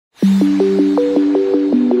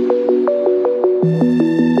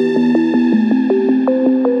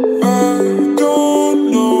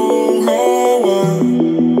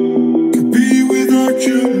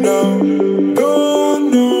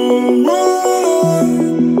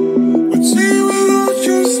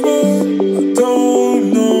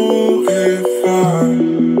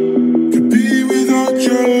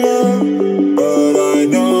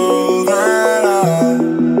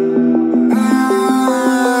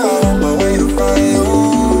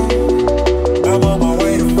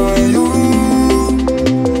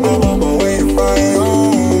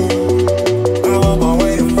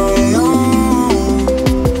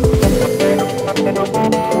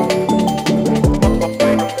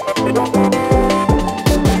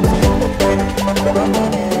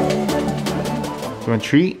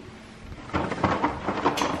Treat.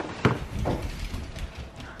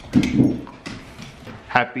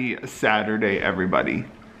 Happy Saturday, everybody.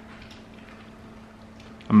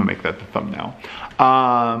 I'm gonna make that the thumbnail.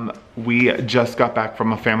 We just got back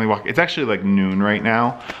from a family walk. It's actually like noon right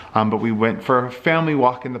now, but we went for a family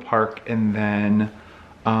walk in the park and then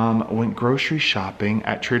went grocery shopping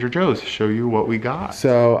at Trader Joe's. Show you what we got.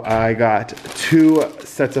 So I got 2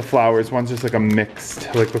 sets of flowers. One's just like a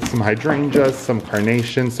mixed, like with some hydrangeas, some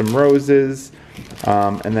carnations, some roses,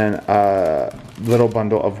 and then a little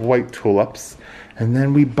bundle of white tulips. And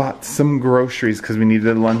then we bought some groceries because we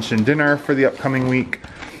needed lunch and dinner for the upcoming week.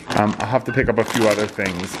 I'll have to pick up a few other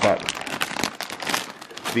things, but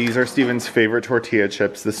these are Steven's favorite tortilla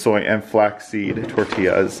chips, the soy and flaxseed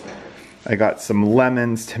tortillas. I got some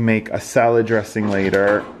lemons to make a salad dressing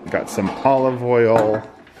later. Got some olive oil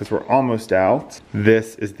because we're almost out.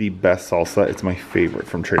 This is the best salsa. It's my favorite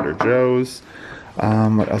from Trader Joe's.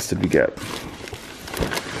 What else did we get?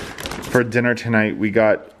 For dinner tonight,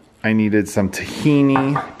 I needed some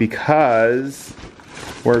tahini because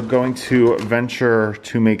we're going to venture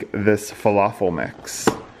to make this falafel mix.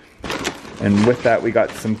 And with that, we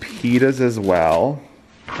got some pitas as well.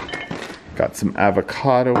 Got some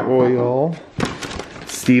avocado oil.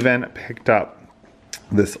 Steven picked up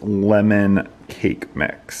this lemon cake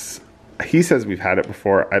mix. He says we've had it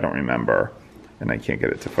before. I don't remember, and I can't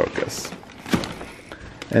get it to focus.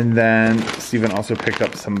 And then Steven also picked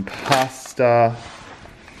up some pasta.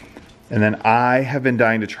 And then I have been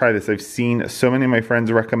dying to try this. I've seen so many of my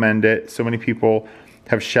friends recommend it. So many people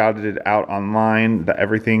have shouted it out online, the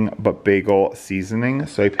everything but bagel seasoning.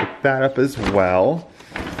 So I picked that up as well.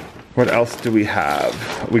 What else do we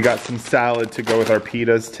have? We got some salad to go with our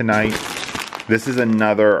pitas tonight. This is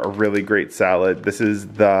another really great salad. This is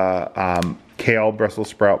the kale, Brussels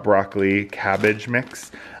sprout, broccoli, cabbage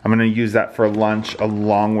mix. I'm gonna use that for lunch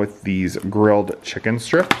along with these grilled chicken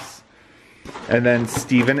strips. And then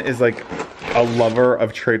Steven is like a lover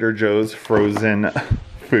of Trader Joe's frozen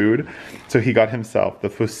food. So he got himself the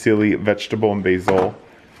fusilli vegetable and basil,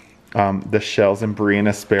 the shells and brie and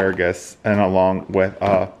asparagus, and along with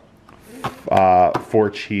 4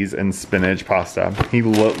 cheese and spinach pasta. He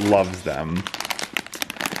loves them.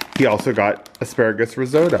 He also got asparagus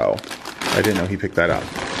risotto. I didn't know he picked that up.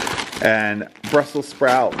 And Brussels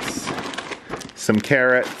sprouts, some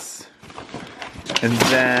carrots, and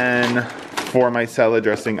then for my salad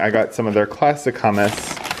dressing, I got some of their classic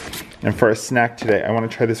hummus. And for a snack today, I want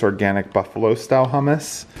to try this organic buffalo style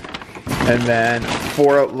hummus. And then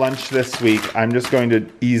for lunch this week, I'm just going to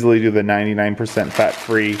easily do the 99%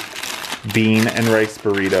 fat-free bean and rice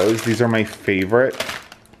burritos. These are my favorite.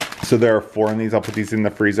 So there are 4 in these. I'll put these in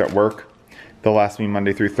the freezer at work. They'll last me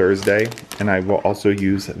Monday through Thursday. And I will also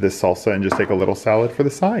use this salsa and just take a little salad for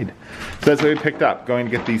the side. So that's what we picked up. Going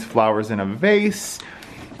to get these flowers in a vase.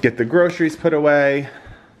 Get the groceries put away.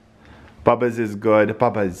 Bubba's is good.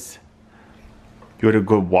 Bubba's. You had a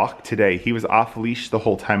good walk today. He was off leash the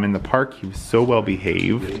whole time in the park. He was so well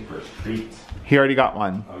behaved. Waiting for his treats. He already got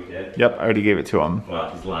one. Oh, he did? Yep, I already gave it to him. Well,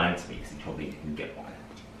 he's lying to me because he told me he didn't get one.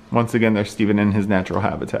 Once again, there's Steven in his natural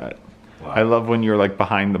habitat. Wow. I love when you're like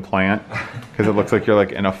behind the plant because it looks like you're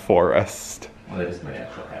like in a forest. Well, that is my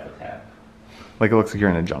natural habitat. Like it looks like you're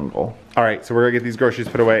in a jungle. All right, so we're gonna get these groceries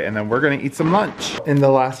put away and then we're gonna eat some lunch. In the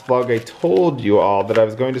last vlog, I told you all that I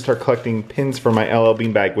was going to start collecting pins for my LL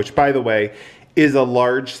Bean bag, which by the way, is a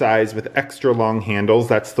large size with extra long handles.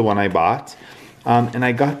 That's the one I bought. And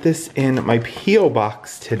I got this in my P.O.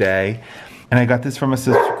 box today. And I got this from a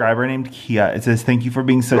subscriber named Kia. It says, "Thank you for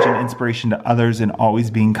being such an inspiration to others and always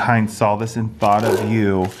being kind. Saw this and thought of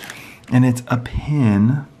you." And it's a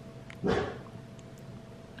pin. And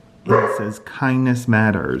it says, "Kindness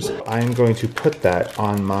matters." I'm going to put that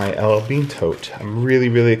on my LL Bean tote. I'm really,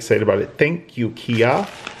 really excited about it. Thank you, Kia.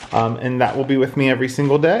 And that will be with me every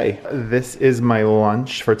single day. This is my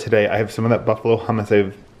lunch for today. I have some of that buffalo hummus. I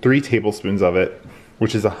have 3 tablespoons of it,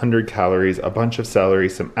 which is 100 calories, a bunch of celery,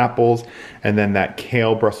 some apples, and then that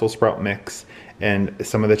kale Brussels sprout mix, and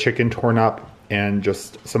some of the chicken torn up, and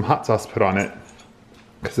just some hot sauce put on it,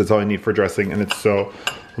 because that's all I need for dressing, and it's so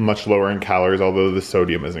much lower in calories, although the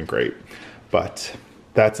sodium isn't great. But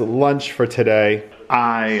that's lunch for today.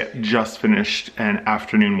 I just finished an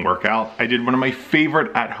afternoon workout. I did one of my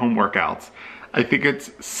favorite at-home workouts. I think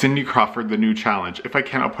it's Cindy Crawford, the new challenge. If I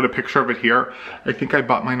can, I'll put a picture of it here. I think I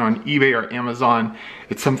bought mine on eBay or Amazon.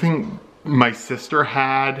 It's something my sister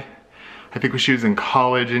had, I think when she was in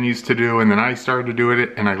college and used to do, and then I started to do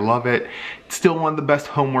it, and I love it. It's still one of the best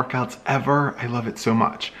home workouts ever. I love it so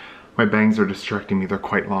much. My bangs are distracting me, they're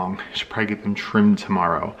quite long. I should probably get them trimmed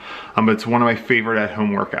tomorrow. But it's one of my favorite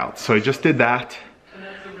at-home workouts. So I just did that.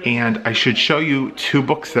 And I should show you 2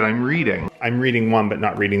 books that I'm reading. I'm reading one, but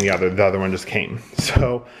not reading the other. The other one just came.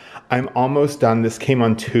 So I'm almost done. This came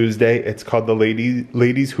on Tuesday. It's called The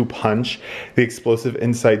Ladies Who Punch, The Explosive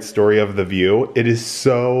Inside Story of The View. It is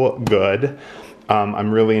so good. I'm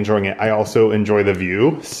really enjoying it. I also enjoy The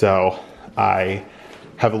View, so I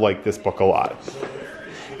have liked this book a lot.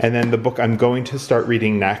 And then the book I'm going to start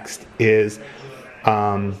reading next is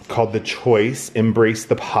called The Choice, Embrace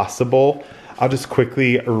the Possible. I'll just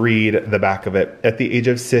quickly read the back of it. At the age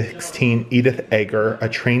of 16, Edith Eger, a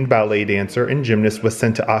trained ballet dancer and gymnast, was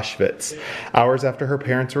sent to Auschwitz. Hours after her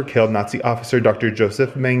parents were killed, Nazi officer Dr.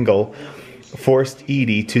 Joseph Mengele forced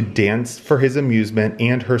Edie to dance for his amusement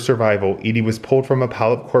and her survival. Edie was pulled from a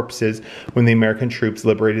pile of corpses when the American troops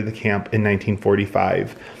liberated the camp in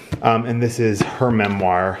 1945. And this is her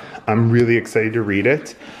memoir. I'm really excited to read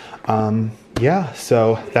it. Yeah,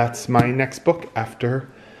 so that's my next book after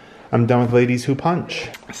I'm done with Ladies Who Punch.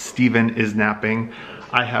 Steven is napping.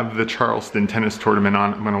 I have the Charleston tennis tournament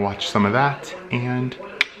on. I'm gonna watch some of that, and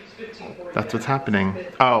that's what's happening.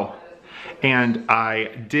 Oh, and I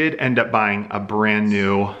did end up buying a brand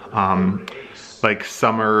new like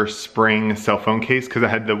summer, spring cell phone case because I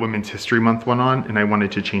had the Women's History Month one on and I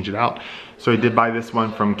wanted to change it out. So I did buy this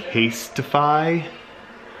one from Casetify,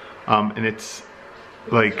 and it's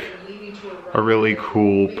like a really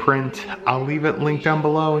cool print. I'll leave it linked down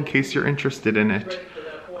below in case you're interested in it.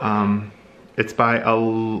 It's by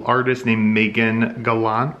an artist named Megan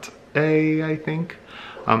Galante, I think.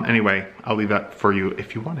 Anyway, I'll leave that for you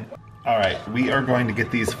if you want it. All right, we are going to get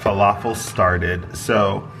these falafels started.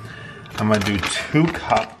 So I'm gonna do 2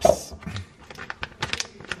 cups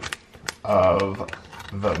of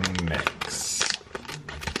the mix.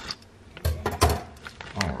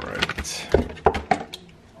 All right.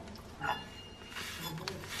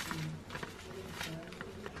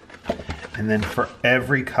 And then for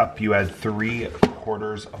every cup, you add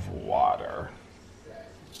 3/4 of water.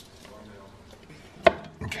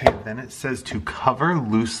 Okay, then it says to cover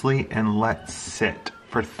loosely and let sit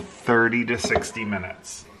for 30 to 60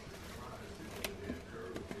 minutes.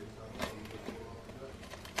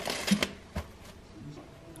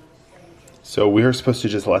 So we are supposed to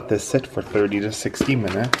just let this sit for 30 to 60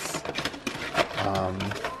 minutes.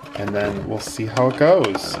 And then we'll see how it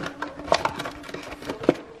goes.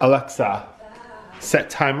 Alexa, set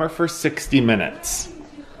timer for 60 minutes.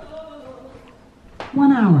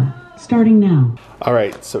 1 hour, starting now. All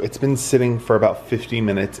right, so it's been sitting for about 50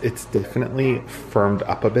 minutes. It's definitely firmed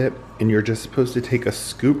up a bit, and you're just supposed to take a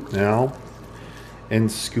scoop now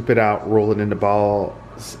and scoop it out, roll it into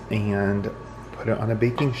balls, and put it on a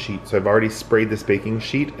baking sheet. So I've already sprayed this baking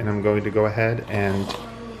sheet, and I'm going to go ahead and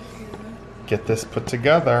get this put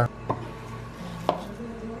together.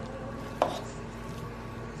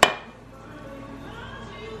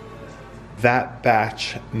 That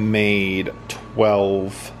batch made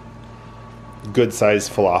 12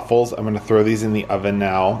 good-sized falafels. I'm gonna throw these in the oven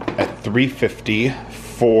now at 350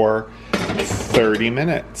 for 30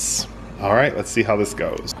 minutes. All right, let's see how this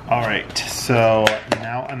goes. All right, so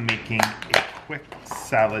now I'm making a quick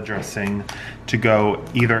salad dressing to go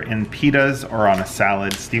either in pitas or on a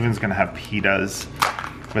salad. Steven's gonna have pitas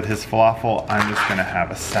with his falafel. I'm just gonna have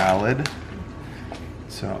a salad.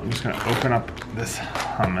 So I'm just gonna open up this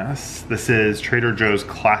hummus. This is Trader Joe's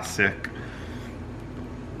classic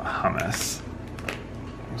hummus.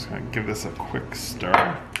 I'm just gonna give this a quick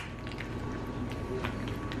stir.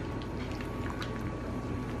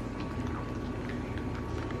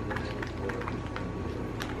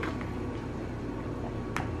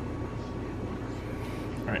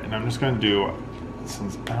 All right, and I'm just gonna do,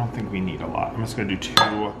 since I don't think we need a lot, I'm just gonna do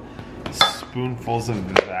 2 spoonfuls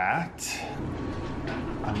of that.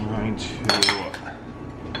 I'm going to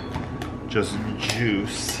just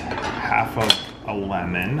juice half of a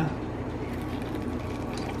lemon.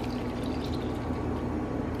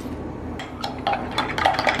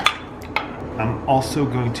 I'm also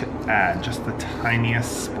going to add just the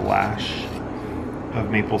tiniest splash of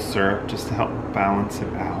maple syrup just to help balance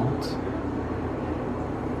it out.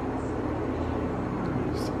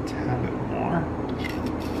 Just a tad bit more.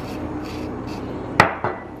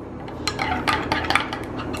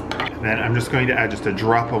 And then I'm just going to add just a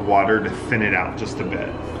drop of water to thin it out just a bit.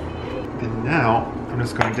 And now I'm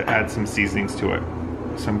just going to add some seasonings to it.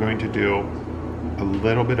 So I'm going to do a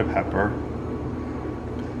little bit of pepper,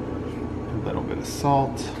 a little bit of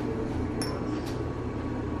salt,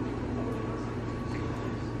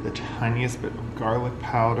 the tiniest bit of garlic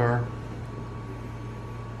powder,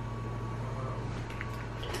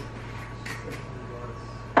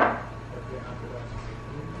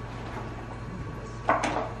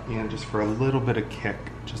 and just for a little bit of kick,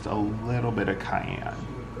 just a little bit of cayenne.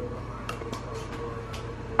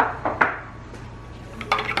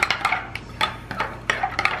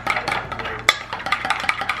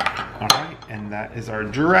 All right, and that is our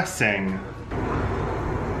dressing.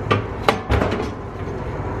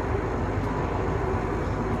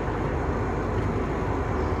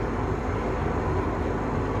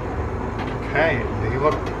 Okay, they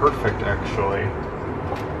look perfect actually.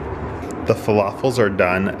 The falafels are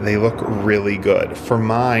done. They look really good. For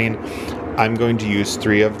mine, I'm going to use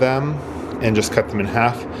 3 of them and just cut them in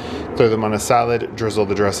half, throw them on a salad, drizzle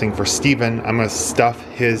the dressing. For Steven, I'm gonna stuff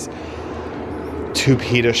his 2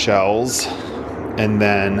 pita shells and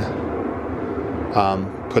then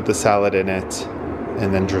put the salad in it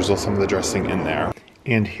and then drizzle some of the dressing in there.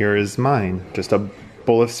 And here is mine, just a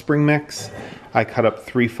bowl of spring mix. I cut up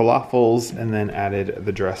 3 falafels and then added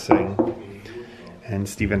the dressing. And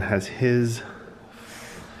Steven has his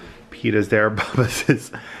pitas there. Bubba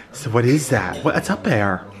says, so what is that? What's up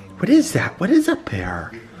there? What is that? What is up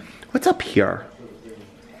there? What's up here?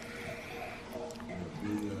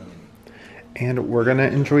 And we're gonna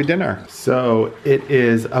enjoy dinner. So it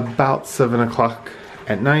is about 7 o'clock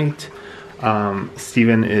at night.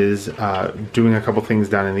 Steven is doing a couple things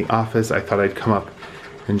down in the office. I thought I'd come up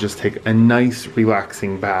and just take a nice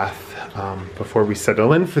relaxing bath before we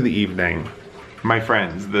settle in for the evening. My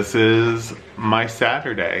friends, this is my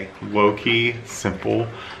Saturday. Low-key, simple,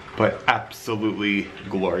 but absolutely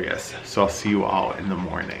glorious. So I'll see you all in the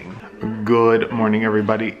morning. Good morning,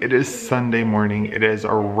 everybody. It is Sunday morning. It is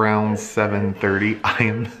around 7:30. I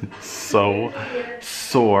am so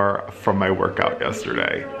sore from my workout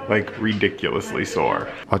yesterday. Like, ridiculously sore.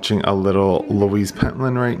 Watching a little Louise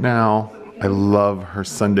Pentland right now. I love her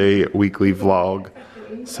Sunday weekly vlog.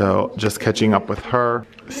 So just catching up with her.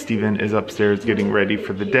 Steven is upstairs getting ready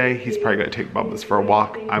for the day. He's probably gonna take Bubba's for a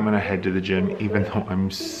walk. I'm gonna head to the gym even though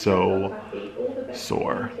I'm so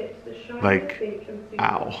sore. Like,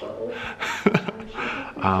 ow.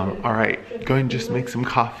 All right, go and just make some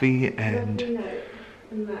coffee and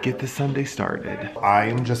get the Sunday started.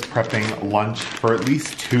 I'm just prepping lunch for at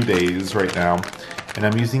least 2 days right now. And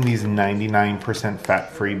I'm using these 99%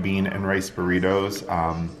 fat-free bean and rice burritos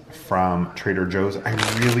from Trader Joe's. I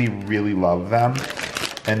really, really love them.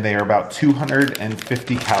 And they are about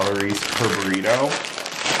 250 calories per burrito.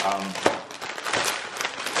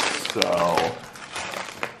 So,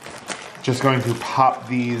 just going to pop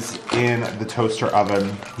these in the toaster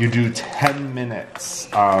oven. You do 10 minutes,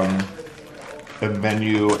 and then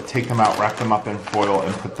you take them out, wrap them up in foil,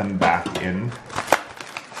 and put them back in.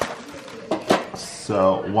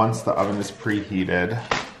 So once the oven is preheated,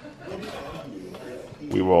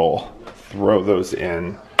 we will throw those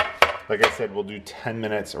in. Like I said, we'll do 10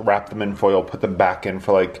 minutes, wrap them in foil, put them back in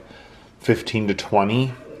for like 15 to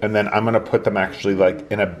 20. And then I'm gonna put them actually like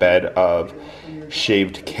in a bed of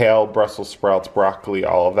shaved kale, Brussels sprouts, broccoli,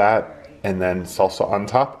 all of that, and then salsa on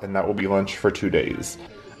top, and that will be lunch for 2 days.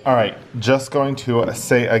 All right, just going to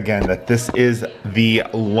say again that this is the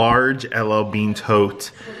large LL Bean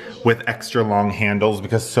tote with extra long handles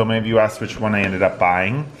because so many of you asked which one I ended up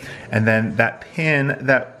buying. And then that pin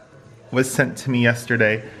that was sent to me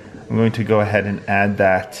yesterday, I'm going to go ahead and add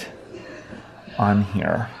that on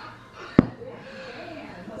here.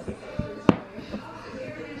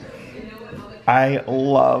 I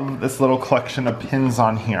love this little collection of pins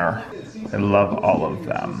on here. I love all of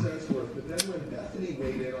them.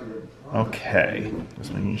 Okay,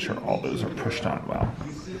 just making sure all those are pushed on well.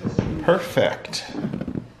 Perfect.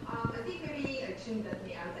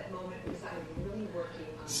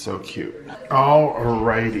 So cute.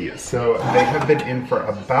 Alrighty, so they have been in for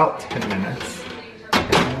about 10 minutes.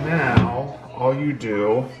 And now, all you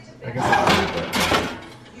do, I guess I'll do this.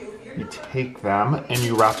 You take them and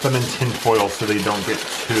you wrap them in tin foil so they don't get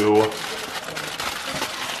too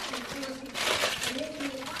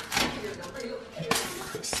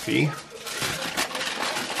coffee.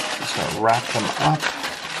 Just gonna wrap them up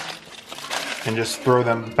and just throw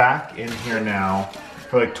them back in here now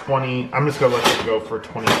for like 20, I'm just gonna let them go for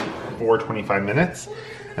 24, 25 minutes.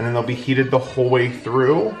 And then they'll be heated the whole way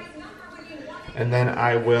through. And then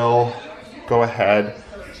I will go ahead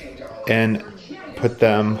and put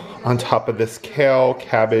them on top of this kale,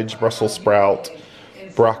 cabbage, Brussels sprout,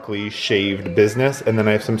 broccoli shaved business. And then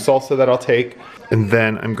I have some salsa that I'll take. And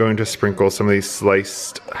then I'm going to sprinkle some of these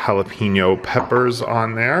sliced jalapeno peppers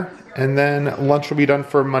on there. And then lunch will be done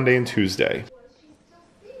for Monday and Tuesday.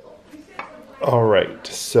 All right,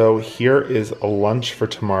 so here is a lunch for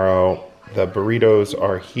tomorrow. The burritos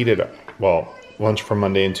are heated, well, lunch for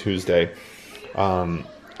Monday and Tuesday.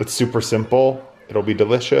 It's super simple. It'll be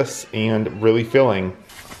delicious and really filling.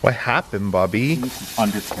 What happened, Bobby?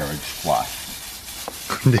 Undercarriage flush.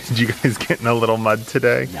 Did you guys get in a little mud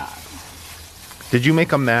today? Yeah. Did you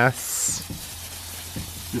make a mess?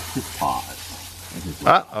 Just pause.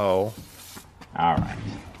 Uh-oh. All right.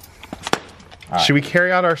 Should we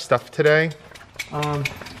carry out our stuff today?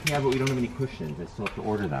 Yeah, but we don't have any cushions. I still have to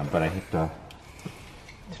order them, but I have to.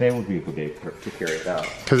 Today would be a good day to carry it out.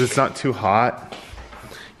 Because it's not too hot.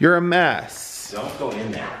 You're a mess. Don't go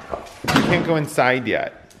in there. You can't go inside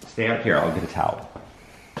yet. Stay out here. I'll get a towel.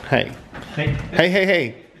 Hey. Hey. Hey, hey,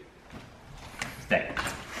 hey. Stay.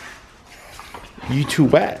 You too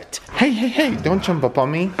wet. Hey, hey, hey. Don't jump up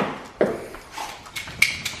on me.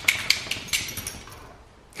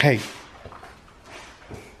 Hey.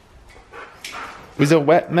 It was a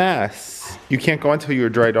wet mess. You can't go until you're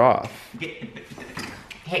dried off.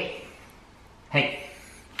 Hey. Hey.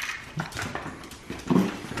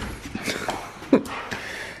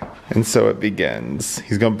 And so it begins.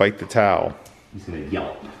 He's gonna bite the towel. He's gonna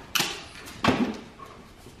yelp.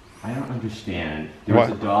 I don't understand. There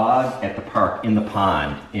was a dog at the park in the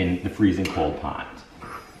pond, in the freezing cold pond,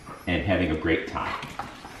 and having a great time.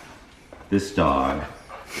 This dog,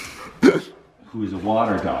 who is a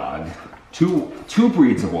water dog, two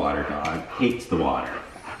breeds of water dog, hates the water.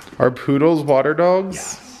 Are poodles water dogs?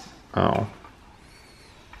 Yes. Oh.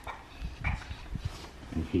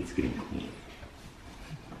 And hates getting clean.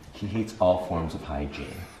 He hates all forms of hygiene.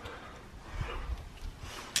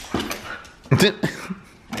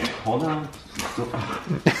 Hey, hold on.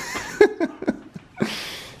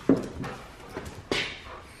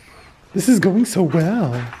 This is going so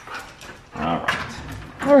well. All right.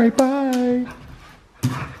 All right, bye.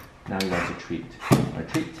 Now he wants a treat. A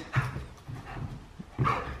treat.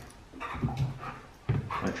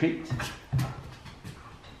 A treat.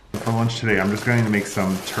 For lunch today, I'm just going to make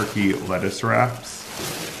some turkey lettuce wraps.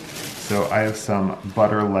 So I have some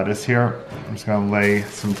butter lettuce here. I'm just going to lay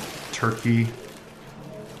some turkey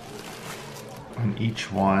on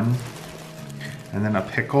each one. And then a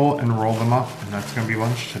pickle and roll them up. And that's going to be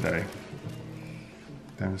lunch today.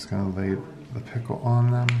 Then I'm just going to lay the pickle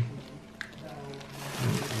on them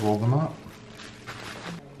and roll them up.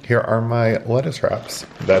 Here are my lettuce wraps.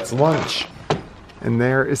 That's lunch. And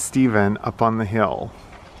there is Steven up on the hill.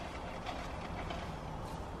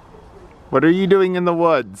 What are you doing in the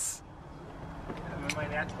woods? I'm in my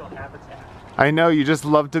natural habitat. I know, you just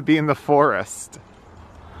love to be in the forest.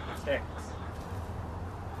 Ticks.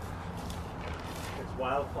 It's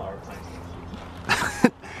wildflower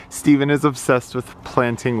planting. Steven is obsessed with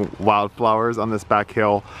planting wildflowers on this back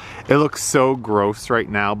hill. It looks so gross right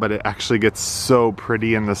now, but it actually gets so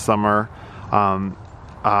pretty in the summer.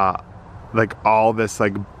 Like all this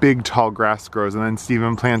like big tall grass grows, and then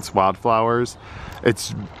Steven plants wildflowers.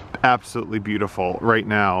 It's absolutely beautiful. Right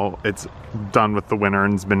now it's done with the winter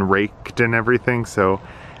and it's been raked and everything, so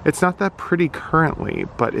it's not that pretty currently,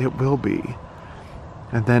 but it will be.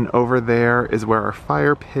 And then over there is where our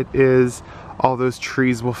fire pit is. All those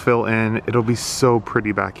trees will fill in. It'll be so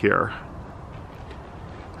pretty back here.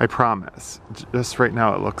 I promise. Just right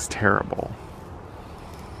now it looks terrible.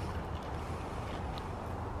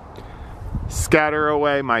 Scatter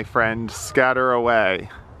away, my friend. Scatter away.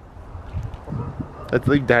 Let's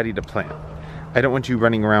leave Daddy to plant. I don't want you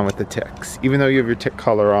running around with the ticks. Even though you have your tick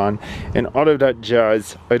collar on and all of that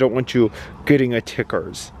jazz, I don't want you getting a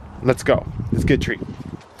tickers. Let's go. Let's get a treat.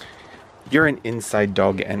 You're an inside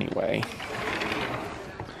dog anyway.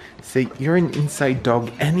 Say, you're an inside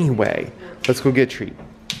dog anyway. Let's go get a treat.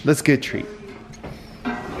 Let's get a treat.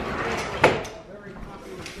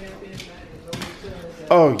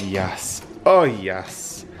 Oh, yes. Oh,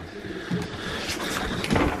 yes.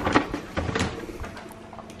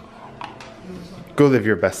 Go live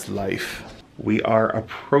your best life. We are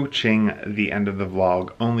approaching the end of the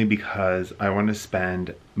vlog only because I want to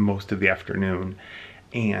spend most of the afternoon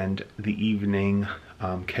and the evening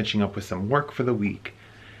catching up with some work for the week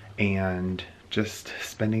and just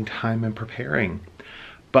spending time and preparing.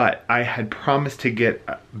 But I had promised to get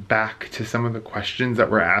back to some of the questions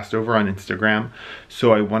that were asked over on Instagram,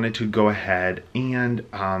 so I wanted to go ahead and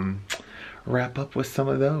wrap up with some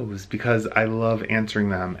of those because I love answering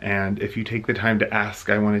them, and if you take the time to ask,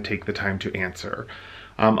 I want to take the time to answer.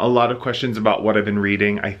 A lot of questions about what I've been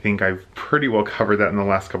reading. I think I've pretty well covered that in the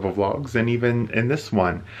last couple of vlogs and even in this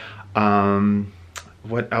one.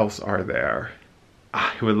 What else are there?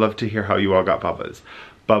 I would love to hear how you all got Bubba's.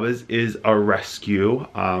 Bubba's is a rescue.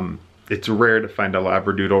 It's rare to find a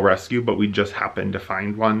Labradoodle rescue, but we just happened to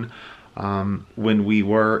find one when we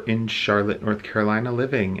were in Charlotte, North Carolina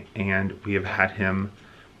living, and we have had him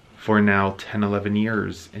for now 10, 11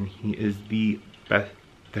 years, and he is the best.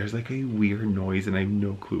 There's like a weird noise and I have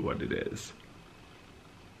no clue what it is.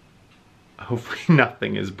 Hopefully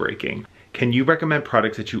nothing is breaking. Can you recommend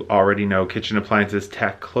products that you already know? Kitchen appliances,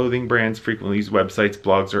 tech, clothing brands, frequently used websites,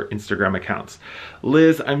 blogs, or Instagram accounts?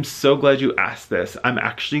 Liz, I'm so glad you asked this. I'm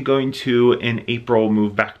actually going to, in April,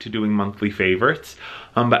 move back to doing monthly favorites.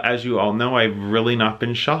 But as you all know, I've really not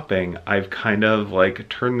been shopping. I've kind of like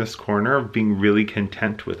turned this corner of being really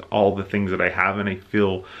content with all the things that I have, and I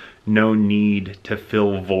feel no need to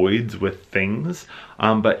fill voids with things.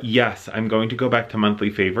 But yes, I'm going to go back to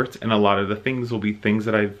monthly favorites, and a lot of the things will be things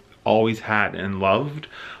that I've always had and loved,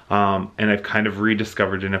 and I've kind of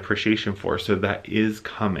rediscovered an appreciation for, so that is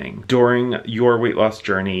coming. During your weight loss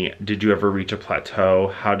journey, did you ever reach a plateau?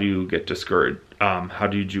 How do you get discouraged? How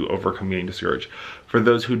did you overcome getting discouraged? For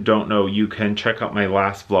those who don't know, you can check out my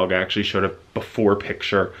last vlog. I actually showed a before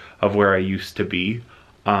picture of where I used to be.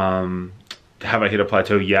 Have I hit a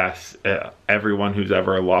plateau? Yes. Everyone who's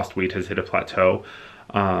ever lost weight has hit a plateau.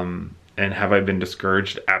 And have I been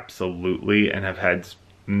discouraged? Absolutely. And have had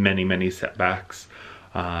many, many setbacks.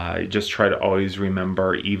 I just try to always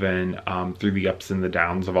remember, even through the ups and the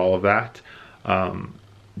downs of all of that,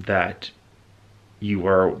 that you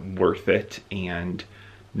are worth it, and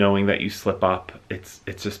knowing that you slip up, it's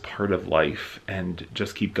just part of life, and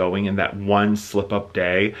just keep going. And that one slip up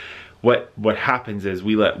day, what happens is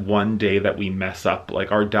we let one day that we mess up,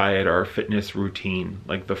 like our diet or our fitness routine,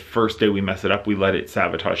 like the first day we mess it up, we let it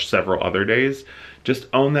sabotage several other days. Just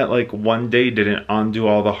own that like one day didn't undo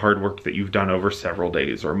all the hard work that you've done over several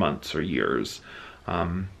days or months or years.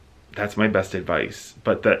 That's my best advice.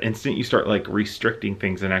 But the instant you start like restricting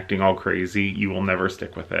things and acting all crazy, you will never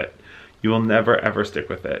stick with it. You will never ever stick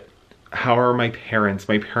with it. How are my parents?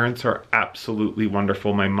 My parents are absolutely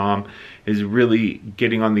wonderful. My mom is really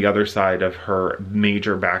getting on the other side of her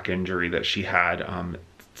major back injury that she had.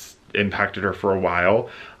 It's impacted her for a while.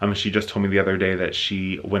 She just told me the other day that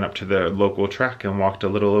she went up to the local track and walked a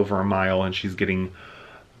little over a mile, and she's getting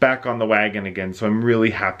back on the wagon again. So I'm really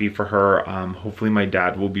happy for her. Hopefully my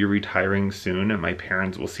dad will be retiring soon, and my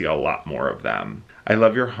parents will see a lot more of them. I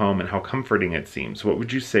love your home and how comforting it seems. What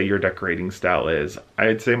would you say your decorating style is?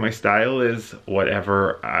 I'd say my style is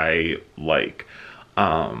whatever I like.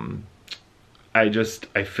 I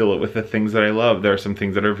fill it with the things that I love. There are some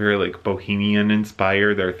things that are very like bohemian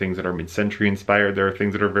inspired. There are things that are mid-century inspired. There are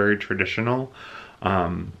things that are very traditional.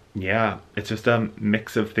 Yeah, it's just a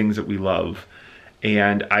mix of things that we love.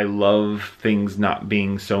 And I love things not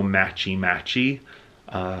being so matchy-matchy.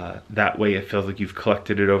 That way it feels like you've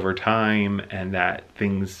collected it over time, and that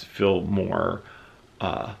things feel more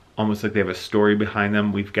almost like they have a story behind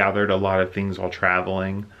them. We've gathered a lot of things while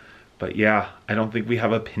traveling. But yeah, I don't think we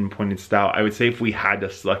have a pinpointed style. I would say if we had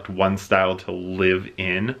to select one style to live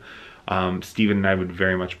in, Steven and I would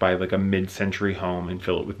very much buy like a mid-century home and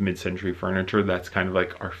fill it with mid-century furniture. That's kind of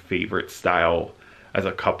like our favorite style as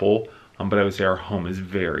a couple. But I would say our home is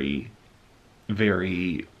very,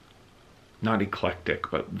 very, not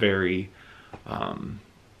eclectic, but very, has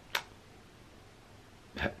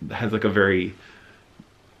like a very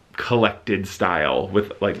collected style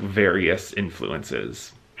with like various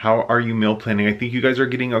influences. How are you meal planning? I think you guys are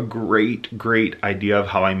getting a great idea of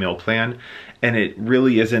how I meal plan, and it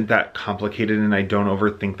really isn't that complicated, and I don't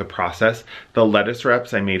overthink the process. The lettuce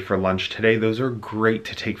wraps I made for lunch today, those are great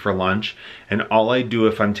to take for lunch, and all I do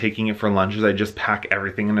if I'm taking it for lunch is I just pack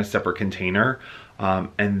everything in a separate container,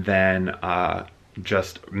 and then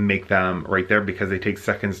just make them right there because they take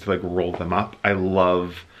seconds to like roll them up. I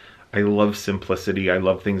love simplicity. I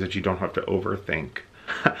love things that you don't have to overthink.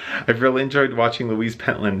 I've really enjoyed watching Louise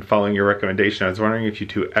Pentland following your recommendation. I was wondering if you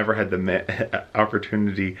two ever had the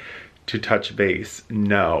opportunity to touch base.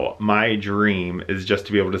 No, my dream is just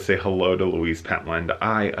to be able to say hello to Louise Pentland.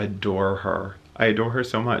 I adore her. I adore her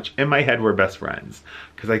so much. In my head, we're best friends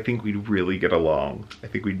because I think we'd really get along. I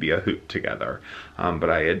think we'd be a hoot together. But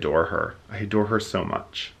I adore her. I adore her so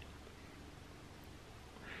much.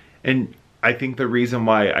 And I think the reason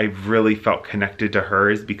why I've really felt connected to her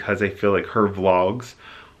is because I feel like her vlogs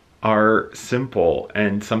are simple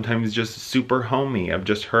and sometimes just super homey, of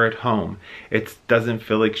just her at home. It doesn't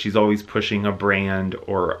feel like she's always pushing a brand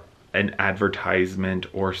or an advertisement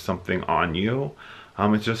or something on you.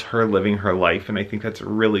 It's just her living her life, and I think that's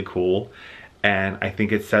really cool. And I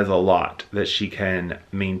think it says a lot that she can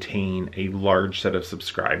maintain a large set of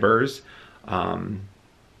subscribers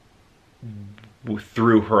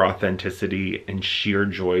through her authenticity and sheer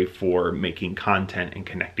joy for making content and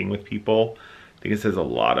connecting with people. I think it says a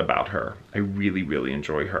lot about her. I really, really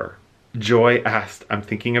enjoy her. Joy asked, I'm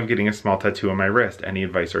thinking of getting a small tattoo on my wrist. Any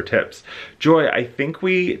advice or tips? Joy, I think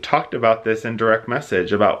we talked about this in direct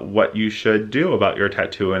message about what you should do about your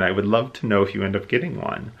tattoo, and I would love to know if you end up getting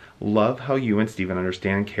one. Love how you and Steven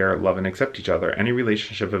understand, care, love, and accept each other. Any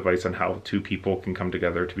relationship advice on how two people can come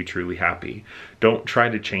together to be truly happy? Don't try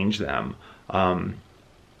to change them.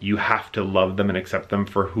 You have to love them and accept them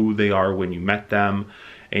for who they are when you met them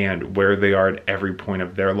and where they are at every point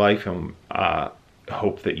of their life, and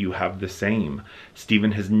hope that you have the same.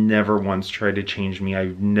 Steven has never once tried to change me.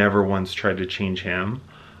 I've never once tried to change him.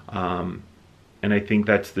 And I think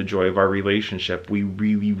that's the joy of our relationship. We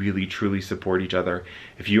really, really, truly support each other.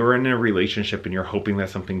 If you're in a relationship and you're hoping that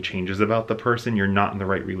something changes about the person, you're not in the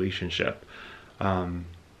right relationship.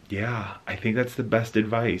 Yeah, I think that's the best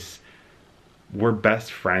advice. We're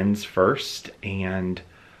best friends first, and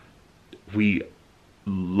we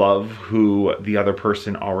love who the other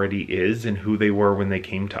person already is and who they were when they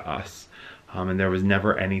came to us. And there was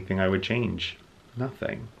never anything I would change.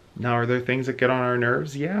 Nothing. Now, are there things that get on our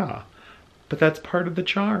nerves? Yeah. But that's part of the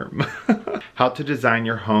charm. How to design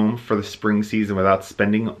your home for the spring season without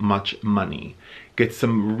spending much money. Get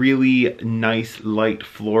some really nice light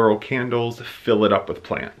floral candles, fill it up with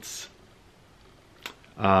plants.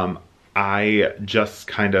 I just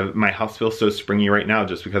my house feels so springy right now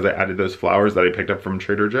just because I added those flowers that I picked up from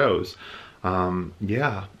Trader Joe's.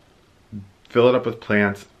 Yeah, fill it up with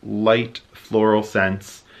plants, light floral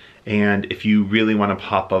scents, and if you really want a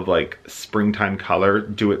pop of like springtime color,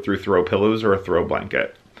 do it through throw pillows or a throw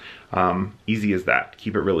blanket. Easy as that.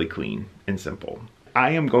 Keep it really clean and simple. I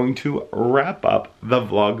am going to wrap up the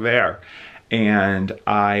vlog there, and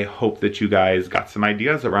I hope that you guys got some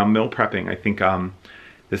ideas around meal prepping. I think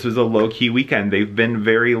this was a low-key weekend. They've been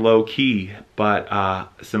very low-key, but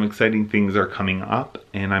some exciting things are coming up,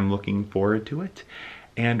 and I'm looking forward to it.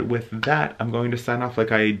 And with that, I'm going to sign off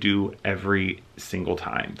like I do every single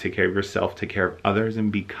time. Take care of yourself, take care of others, and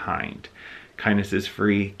be kind. Kindness is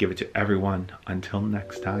free. Give it to everyone. Until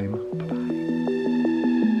next time, bye-bye.